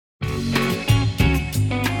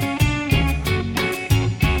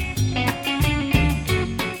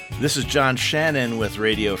This is John Shannon with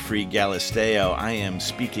Radio Free Galisteo. I am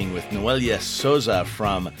speaking with Noelia Souza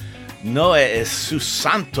from Noe e Sus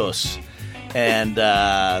Santos. And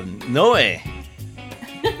Noe. I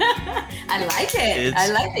like it.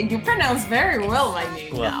 I like it. You pronounce very well my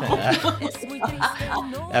name now.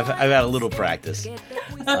 I've had a little practice.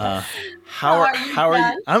 How are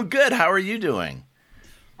you? I'm good. How are you doing?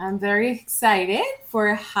 I'm very excited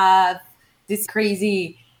for have this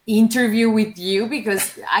crazy interview with you,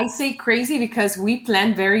 because I say crazy because we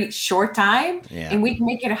plan very short time and we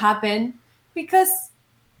make it happen because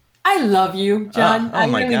I love you, John. I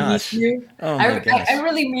really miss you. I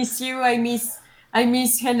really miss you. I miss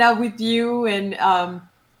hang out with you, and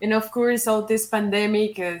of course all this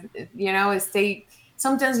pandemic.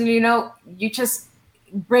 Sometimes you just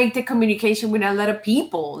break the communication with a lot of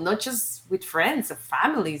people, not just with friends and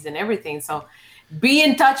families and everything. So be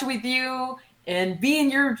in touch with you and be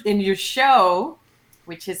in your show,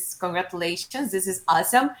 which is congratulations. This is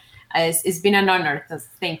awesome. It's been an honor.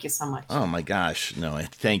 Thank you so much. Oh my gosh, no,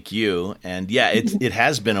 thank you. And yeah, it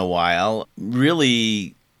has been a while.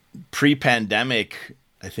 Really, pre-pandemic,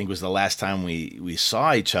 I think was the last time we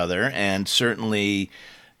saw each other, and certainly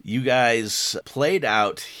you guys played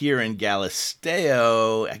out here in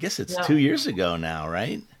Galisteo. I guess it's 2 years ago now,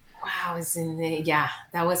 right? Wow,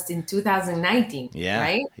 that was in 2019. Yeah,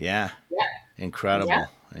 right? Yeah.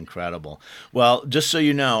 Incredible. Well, just so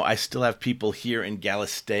you know, I still have people here in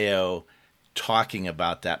Galisteo talking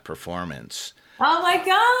about that performance. Oh my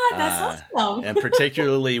God, that's awesome. And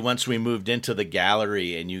particularly once we moved into the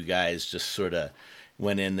gallery and you guys just sort of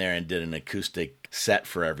went in there and did an acoustic set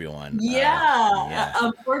for everyone.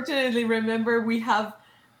 Unfortunately, remember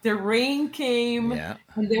the rain came and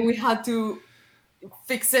then we had to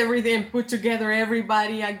fix everything, put together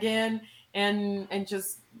everybody again, and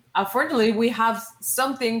just unfortunately we have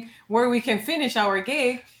something where we can finish our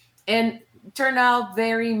gig, and turned out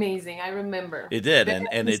very amazing. I remember it did, and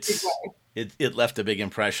it left a big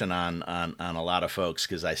impression on a lot of folks,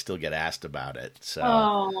 because I still get asked about it.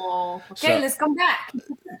 So let's come back.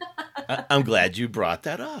 I'm glad you brought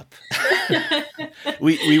that up.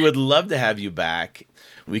 We would love to have you back.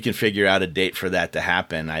 We can figure out a date for that to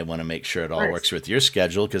happen. I want to make sure it all works with your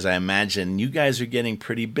schedule, because I imagine you guys are getting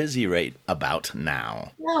pretty busy right about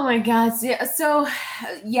now. Oh my God. Yeah. So,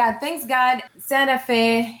 thanks God, Santa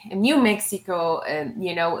Fe, New Mexico,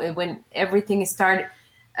 when everything started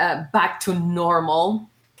back to normal.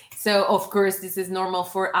 So, of course, this is normal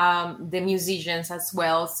for the musicians as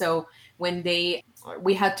well. So when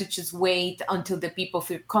we had to just wait until the people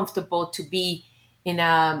feel comfortable to be in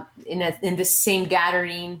the same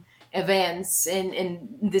gathering events and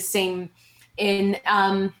the same. And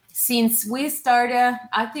since we started,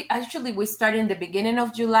 I think actually we started in the beginning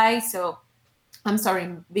of July. So I'm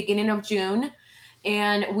sorry, beginning of June,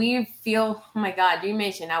 and we feel, oh my God, you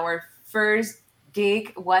mentioned our first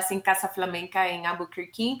gig was in Casa Flamenca in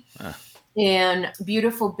Albuquerque, and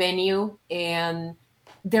beautiful venue, and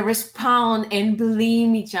the response, and believe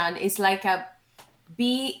me, John, it's like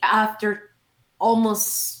after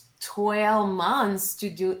almost 12 months to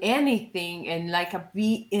do anything and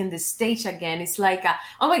be in the stage again. It's like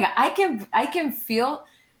oh my God, I can feel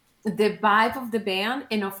the vibe of the band,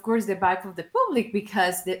 and of course the vibe of the public,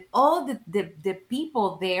 because all the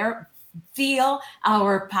people there feel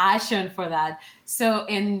our passion for that. So,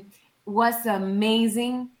 and was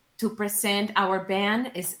amazing to present our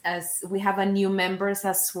band as we have a new members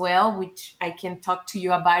as well, which I can talk to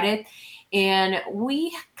you about it. And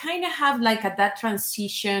we kind of have that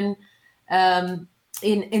transition in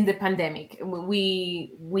the pandemic.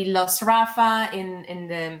 We lost Rafa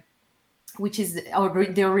which is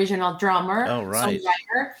the original drummer,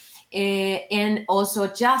 songwriter, and also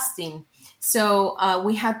Justin. So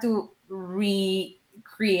we had to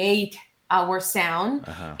recreate our sound,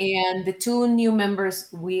 and the two new members,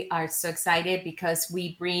 we are so excited because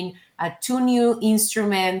we bring two new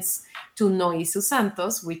instruments to Noe y Sus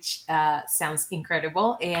Santos, which sounds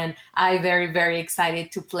incredible, and I'm very, very excited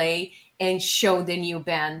to play and show the new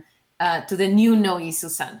band to the new Noe y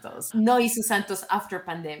Sus Santos. Noe y Sus Santos after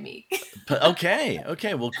pandemic. Okay,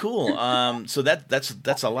 well, cool. So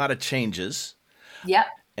that's a lot of changes. Yep.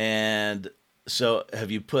 And so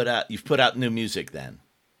you've put out new music then?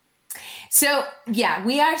 So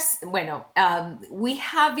we are. We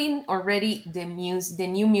having already the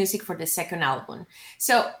new music for the second album.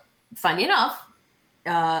 So funny enough,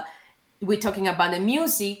 we're talking about the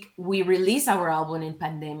music. We released our album in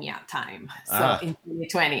pandemia time, so in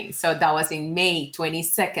 2020. So that was in May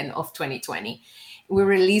 22nd of 2020. We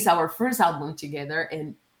released our first album together,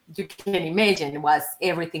 and you can imagine, was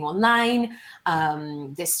everything online,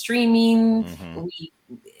 the streaming.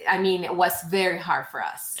 It was very hard for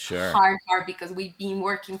us. Sure. Hard because we've been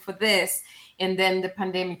working for this, and then the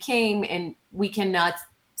pandemic came, and we cannot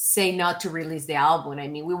say not to release the album. I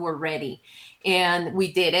mean, we were ready, and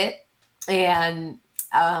we did it, and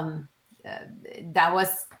that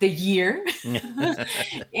was the year.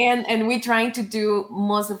 and we're trying to do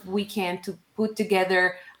most of we can to put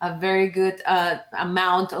together a very good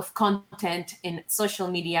amount of content in social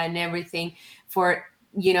media and everything for,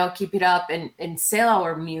 keep it up and sell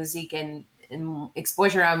our music and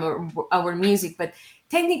exposure our music. But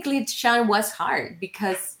technically, Sean, was hard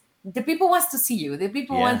because the people wants to see you. The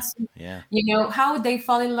people want to, how they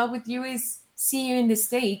fall in love with you is see you in the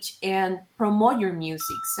stage and promote your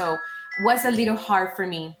music. So it was a little hard for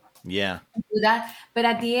me. Yeah. To do that. But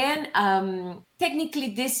at the end, technically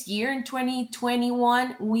this year in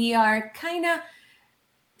 2021, we are kind of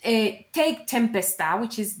take Tempestad,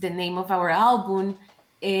 which is the name of our album,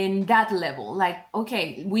 in that level. Like,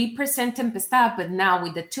 okay, we present Tempestad, but now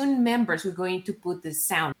with the two members, we're going to put the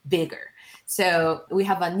sound bigger. So we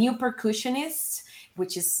have a new percussionist,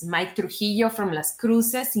 which is Mike Trujillo from Las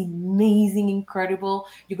Cruces. Amazing, incredible.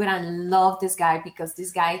 You're going to love this guy because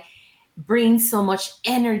this guy brings so much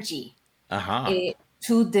energy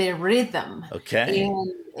to the rhythm. Okay.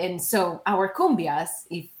 And so our cumbias,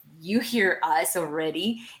 if you hear us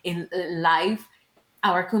already in live,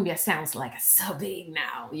 our cumbia sounds like so big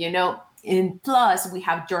now, And plus, we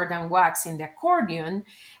have Jordan Wax in the accordion,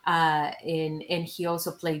 and he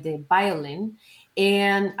also played the violin.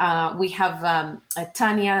 And we have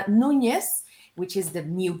Tania Nunez, which is the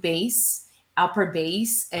new bass, upper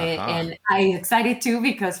bass. And I'm excited too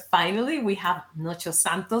because finally we have Nocho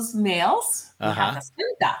Santos males. We have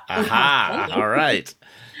Santa. All right.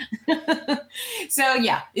 So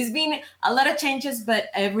yeah, it's been a lot of changes, but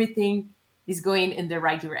everything is going in the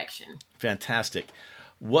right direction. Fantastic.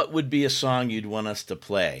 What would be a song you'd want us to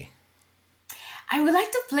play? I would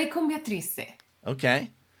like to play Cumbia Triste. Okay.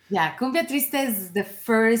 Yeah, Cumbia Triste is the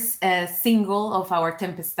first single of our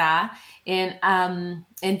Tempestad. And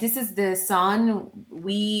this is the song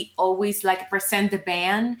we always present the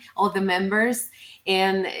band, all the members.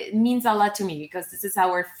 And it means a lot to me because this is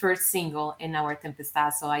our first single in our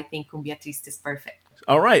Tempestad. So I think Cumbia Triste is perfect.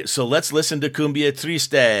 All right, so let's listen to Cumbia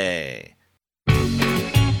Triste.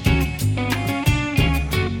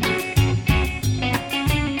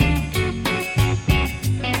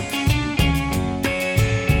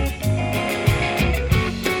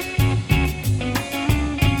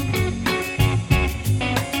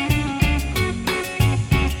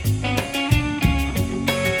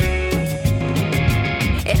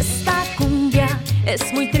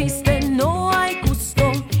 Es muy triste, no hay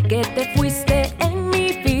gusto, que te fuiste en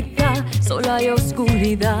mi vida, sola hay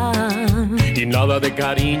oscuridad. Y nada de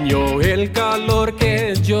cariño, el calor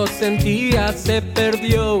que yo sentía se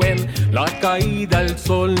perdió en la caída, el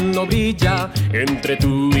sol no brilla entre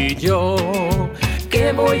tú y yo.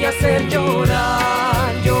 ¿Qué voy a hacer?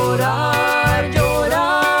 Llorar, llorar,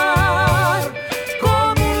 llorar,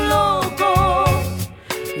 como un loco,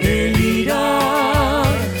 delirar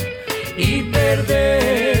y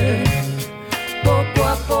perder poco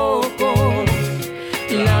a poco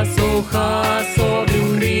las hojas sobre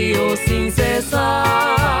un río sin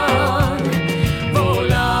cesar.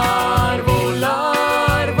 Volar,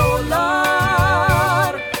 volar,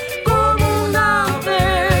 volar como un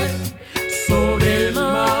ave sobre el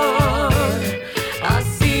mar.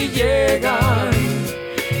 Así llegan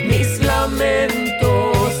mis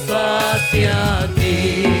lamentos hacia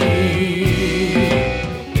ti.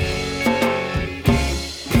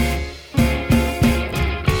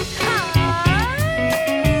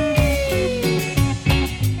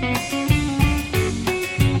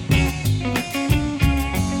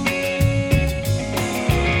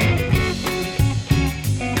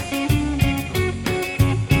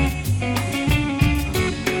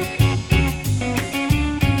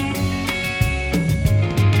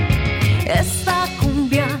 Esta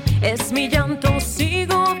cumbia es mi llanto,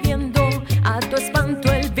 sigo viendo a tu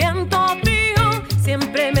espanto el viento frío,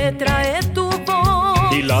 siempre me trae tu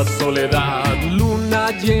voz. Y la soledad,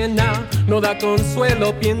 luna llena, no da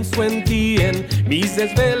consuelo, pienso en ti, en mis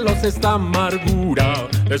desvelos esta amargura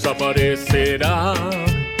desaparecerá.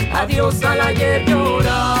 Adiós al ayer,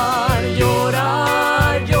 llorar,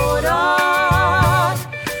 llorar, llorar,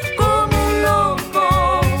 como un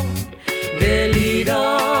loco,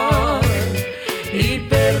 delirar y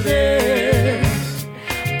perder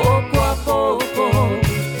poco a poco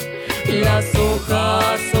las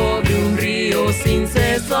hojas sobre un río sin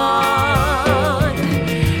cesar.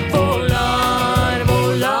 Volar,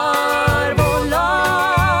 volar.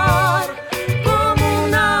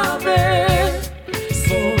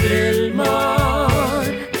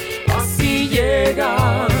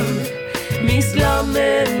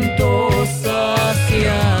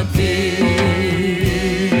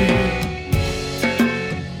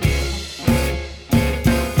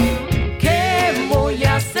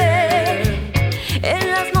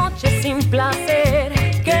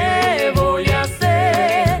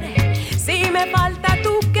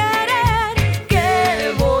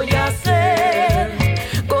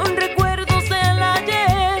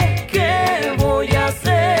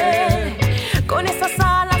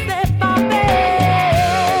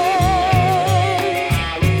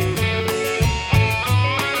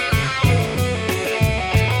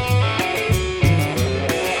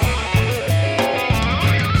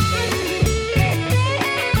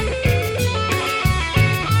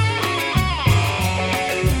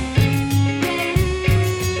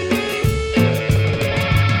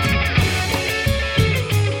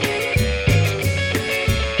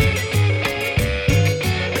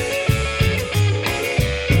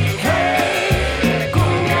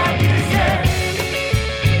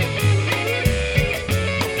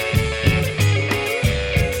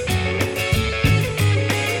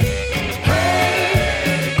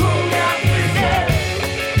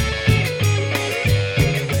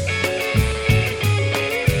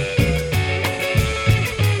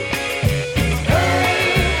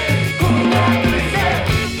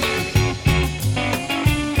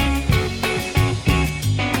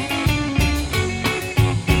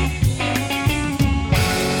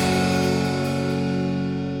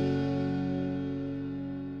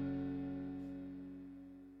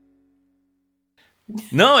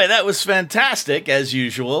 No, that was fantastic, as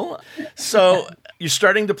usual. So you're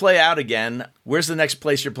starting to play out again. Where's the next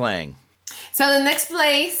place you're playing? So the next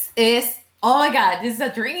place is, oh my God, this is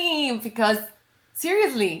a dream, because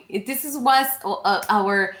seriously, was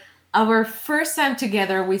our first time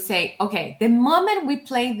together. We say, okay, the moment we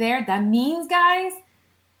play there, that means, guys,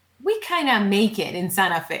 we kind of make it in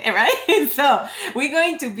Santa Fe, right? So we're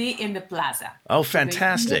going to be in the plaza. Oh,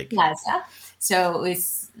 fantastic. The plaza. So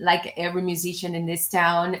it's like every musician in this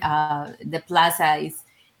town, the plaza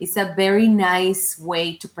is a very nice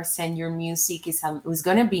way to present your music. It's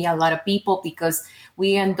going to be a lot of people because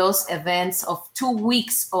we in those events of 2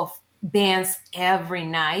 weeks of bands every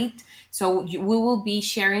night. So we will be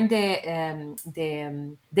sharing the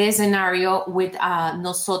scenario with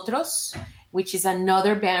Nosotros, which is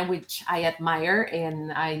another band which I admire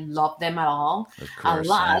and I love them a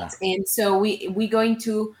lot. Yeah. And so we're going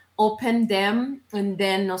to open them and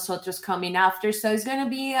then Nosotros coming after. So it's going to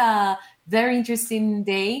be a very interesting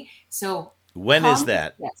day. So when is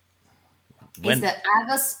that? Yes. It's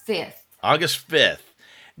August 5th. August 5th.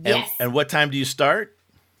 Yes. And what time do you start?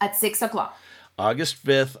 At 6 o'clock. August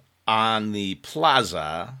 5th on the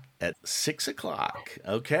plaza at 6 o'clock.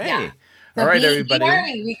 Okay. Yeah. So all right,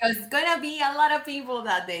 everybody. Because it's going to be a lot of people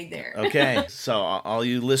that day there. Okay. So all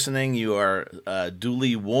you listening, you are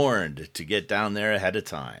duly warned to get down there ahead of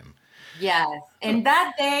time. Yes. And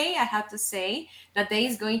that day, I have to say, that day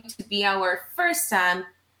is going to be our first time,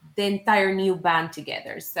 the entire new band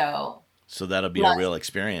together. So that'll be a real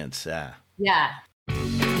experience. Yeah.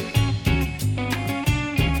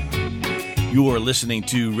 You are listening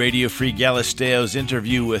to Radio Free Galisteo's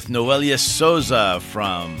interview with Noelia Souza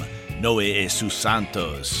from Noe e Sus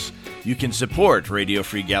Santos. You can support Radio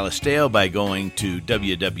Free Galisteo by going to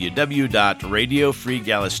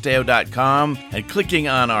www.radiofreegalisteo.com and clicking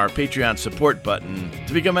on our Patreon support button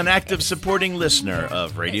to become an active supporting listener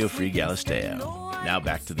of Radio Free Galisteo. Now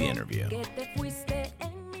back to the interview.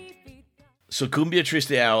 So Cumbia Triste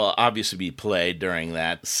will obviously be played during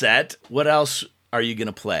that set. What else are you going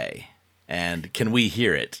to play? And can we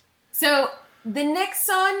hear it? So the next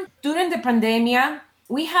song, during the pandemia,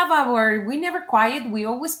 we never quiet. We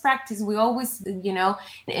always practice. We always,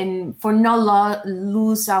 and for not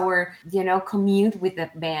lose our, commute with the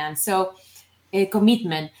band. So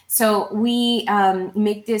commitment. So we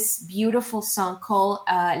make this beautiful song called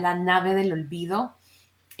La Nave del Olvido.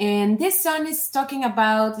 And this song is talking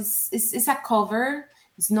about, it's a cover.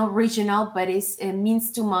 It's not original, but it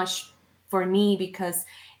means too much for me because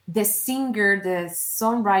the singer, the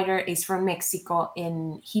songwriter is from Mexico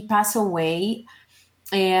and he passed away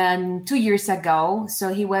 2 years ago. So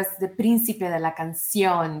he was the Príncipe de la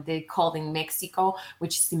Canción, they called in Mexico,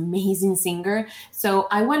 which is an amazing singer. So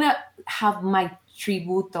I want to have my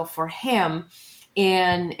tributo for him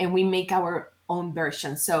and we make our own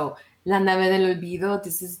version. So La Nave del Olvido,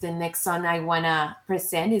 this is the next song I want to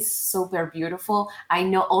present. It's super beautiful. I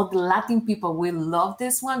know all the Latin people will love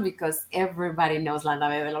this one because everybody knows La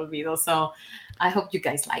Nave del Olvido. So I hope you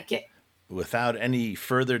guys like it. Without any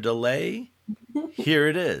further delay, here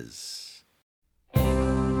it is.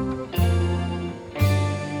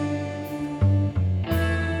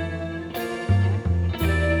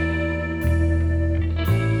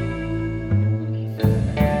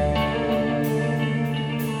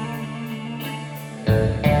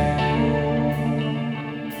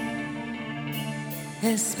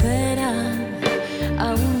 Espera,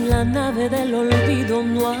 aún la nave del olvido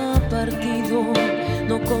no ha partido.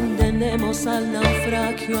 No condenemos al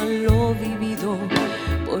naufragio, a lo vivido.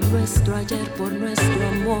 Por nuestro ayer, por nuestro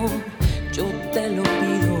amor, yo te lo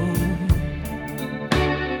pido.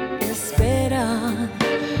 Espera,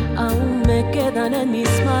 aún me quedan en mis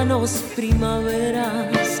manos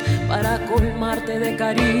primaveras para colmarte de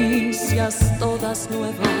caricias todas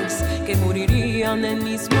nuevas que morirían en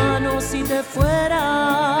mis manos si te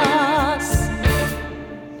fueras.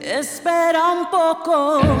 Espera un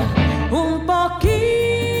poco, un poquito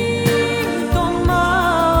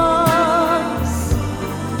más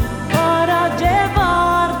para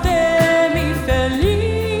llevarte mi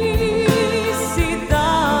felicidad.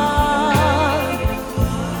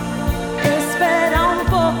 Espera un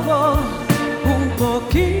poco, un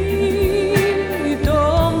poquito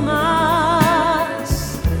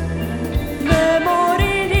más. Me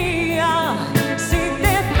moriría si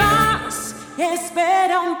te vas.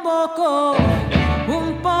 Espera un poco,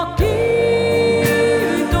 un poquito.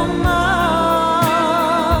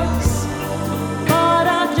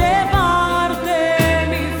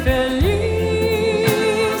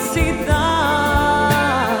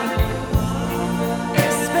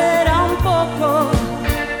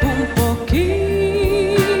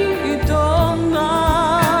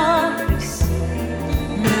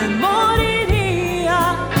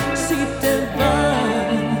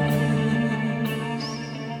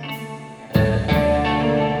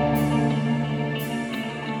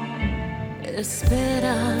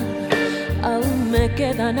 Espera, aún me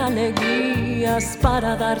quedan alegrías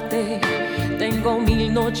para darte. Tengo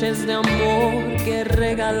 1000 noches de amor que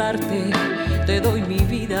regalarte. Te doy mi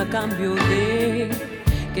vida a cambio de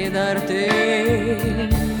quedarte.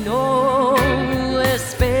 No,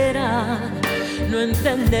 espera, no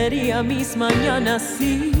entendería mis mañanas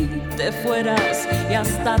si te fueras. Y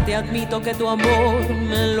hasta te admito que tu amor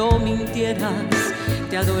me lo mintieras.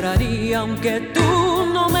 Te adoraría aunque tú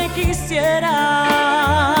no me quisieras.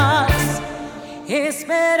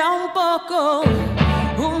 Espera un poco,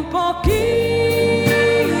 un poquito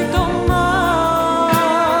más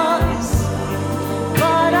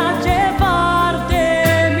para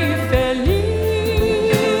llevarte mi felicidad.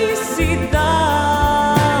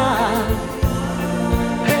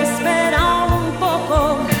 Espera un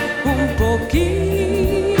poquito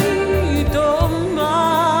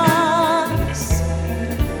más.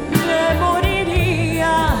 Me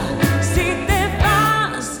moriría si te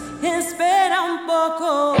vas. Espera un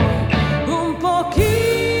poco, un poquito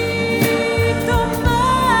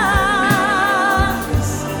más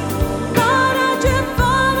para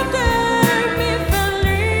llevarte mi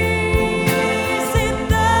felicidad.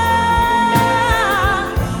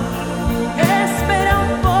 Espera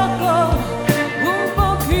un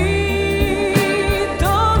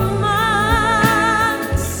poquito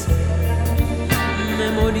más. Me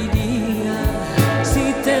moriría si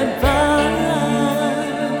te vas.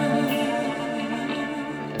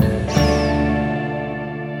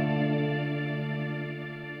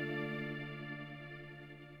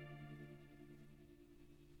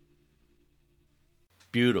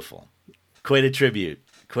 Beautiful. Quite a tribute.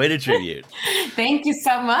 Quite a tribute. Thank you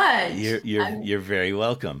so much. You're very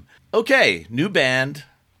welcome. Okay, new band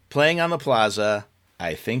playing on the Plaza.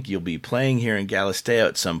 I think you'll be playing here in Galisteo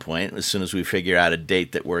at some point as soon as we figure out a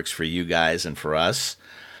date that works for you guys and for us.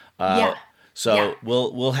 Yeah. So Yeah.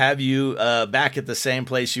 we'll have you back at the same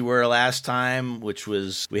place you were last time, which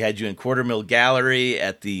was we had you in Quartermill Gallery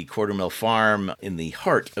at the Quartermill Farm in the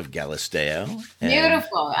heart of Galisteo. And-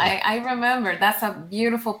 Beautiful. I remember. That's a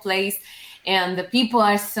beautiful place. And the people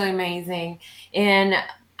are so amazing. And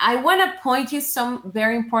I want to point you some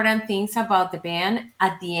very important things about the band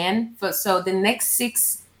at the end. So the next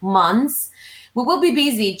 6 months, we will be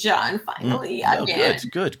busy, John, finally, Oh, again.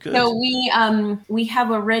 good. So we have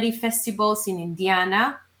already festivals in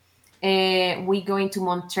Indiana. We're going to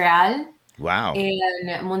Montreal. Wow. In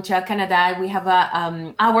Montreal, Canada. We have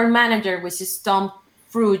our manager, which is Tom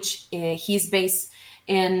Fruge. He's based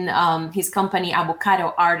in his company,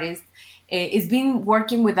 Avocado Artist. It's been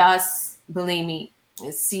working with us, believe me,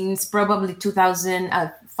 since probably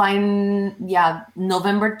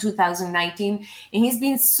November 2019. And he's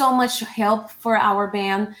been so much help for our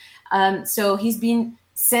band. So he's been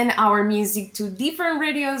send our music to different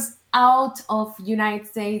radios out of United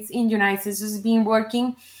States, in United States. He's been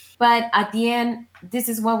working. But at the end, this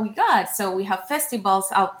is what we got. So we have festivals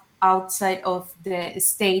outside of the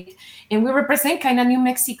state, and we represent kind of New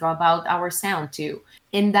Mexico about our sound too.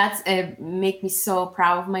 And that's make me so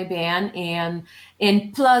proud of my band. And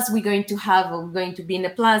plus, we're going to be in the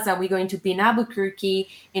Plaza. We're going to be in Albuquerque,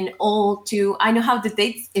 and all too. I don't have the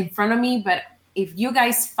dates in front of me, but if you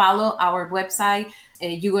guys follow our website,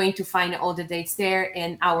 you're going to find all the dates there,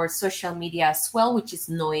 and our social media as well, which is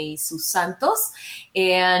Noe Susantos,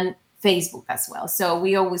 and Facebook as well. So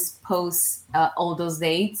we always post all those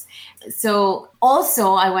dates. So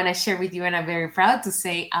also I want to share with you, and I'm very proud to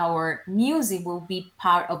say our music will be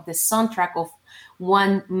part of the soundtrack of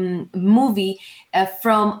one movie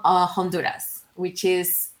from Honduras, which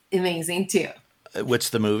is amazing too. What's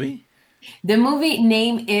the movie? The movie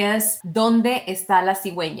name is Donde Está la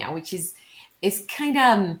Cigüeña, which is it's kind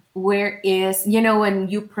of where is, when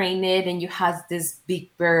you paint it and you have this big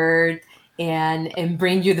bird and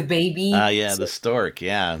bring you the baby. Yeah, the stork.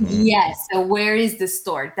 Yeah. Yes. So where is the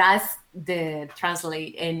stork? That's the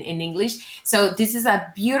translate in English. So this is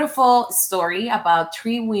a beautiful story about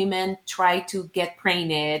 3 women try to get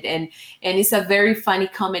pregnant, and it's a very funny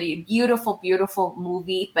comedy, beautiful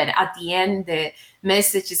movie. But at the end, the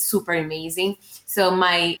message is super amazing. So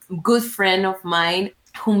my good friend of mine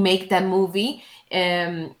who made that movie,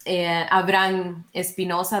 Abraham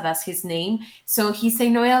Espinosa, that's his name. So he said,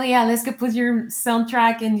 Noelia, let's go put your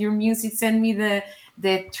soundtrack and your music, send me the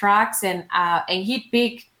tracks. And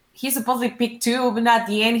he supposedly picked 2, but at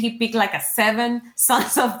the end he picked like 7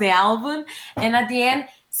 songs of the album. And at the end,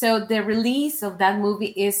 so the release of that movie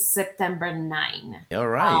is September 9. All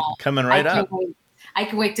right. Coming right up. I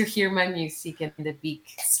can wait to hear my music in the big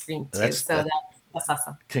screen too. That's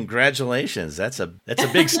awesome. Congratulations. That's a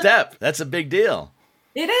big step. That's a big deal.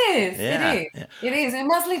 It is. Yeah, It is. yeah. It is. And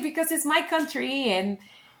mostly because it's my country, and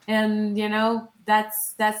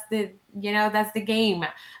that's the that's the game.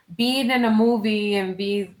 Being in a movie and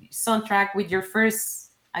be soundtrack with your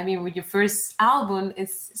first, with your first album,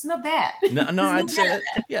 it's not bad. No, It's I'd not say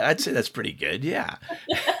bad. I'd say that's pretty good. Yeah.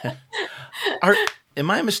 Am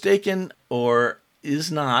I mistaken, or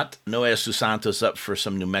is not Noe Sus Santos up for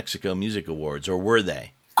some New Mexico Music Awards, or were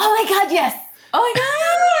they? Oh my God, yes. Oh my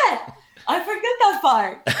God. I forgot that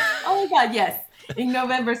part. Oh my God, yes. In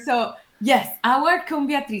November. So, yes, our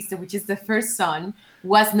Cumbia Triste, which is the first song,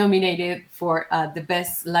 was nominated for the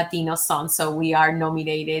best Latino song. So, we are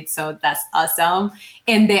nominated. So, that's awesome.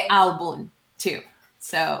 And the album, too.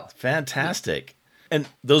 So, Fantastic. And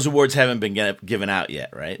those awards haven't been given out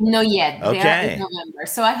yet, right? no, yet. They are Okay. in November.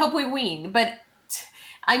 So, I hope we win. But,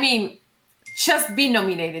 just be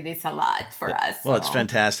nominated is a lot for us. Well, it's so.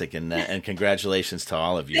 fantastic, and congratulations to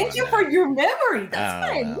all of you. Thank on you that. for your memory. That's Oh,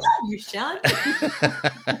 why I well. love you,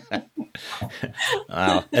 Sean.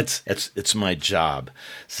 Well, it's my job.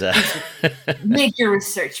 So Make your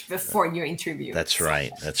research before your interview. that's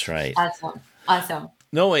right. That's right. Awesome.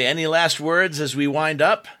 Noe, any last words as we wind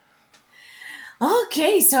up?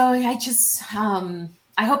 Okay, so I just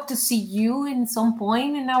I hope to see you in some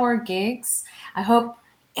point in our gigs. I hope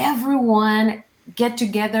everyone get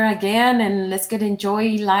together again and let's get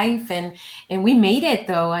enjoy life, and we made it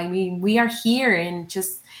though. We are here, and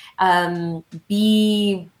just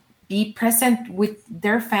be present with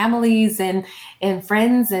their families and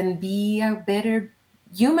friends, and be a better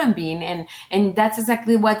human being, and that's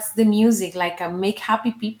exactly what's the music like, make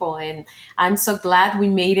happy people. And I'm so glad we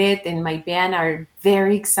made it, and my band are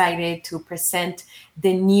very excited to present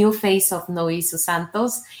the new face of Noe Sus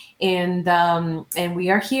Santos, and we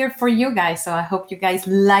are here for you guys. So I hope you guys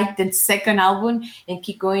like the second album and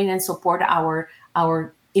keep going and support our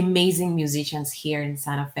amazing musicians here in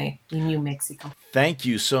Santa Fe, in New Mexico. Thank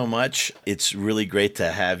you so much. It's really great to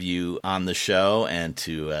have you on the show and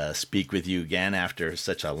to speak with you again after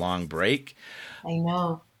such a long break. I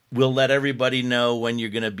know. We'll let everybody know when you're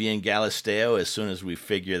going to be in Galisteo as soon as we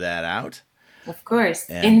figure that out. Of course.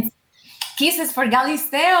 And- And kisses for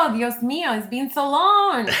Galisteo. Dios mío, it's been so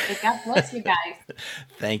long. God bless you guys.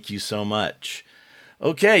 Thank you so much.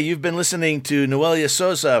 Okay, you've been listening to Noelia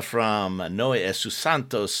Sosa from Noe Sus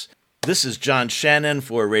Santos. This is John Shannon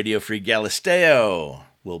for Radio Free Galisteo.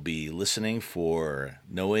 We'll be listening for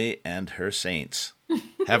Noe and her saints.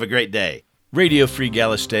 Have a great day. Radio Free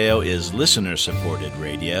Galisteo is listener-supported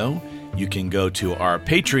radio. You can go to our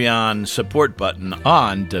Patreon support button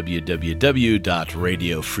on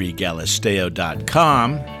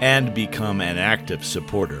www.radiofreegalisteo.com and become an active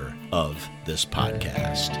supporter of this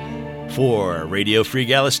podcast. For Radio Free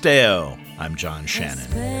Galisteo, I'm John Shannon.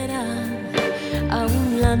 Espera,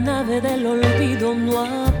 aún la nave del olvido no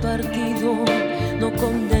ha partido. No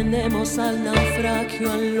condenemos al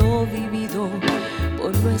naufragio a lo vivido.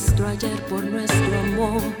 Por nuestro ayer, por nuestro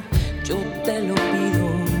amor, yo te lo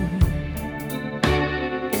pido.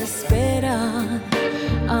 Espera,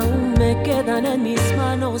 aún me quedan en mis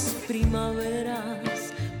manos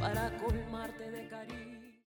primaveras para colmarte de cariño.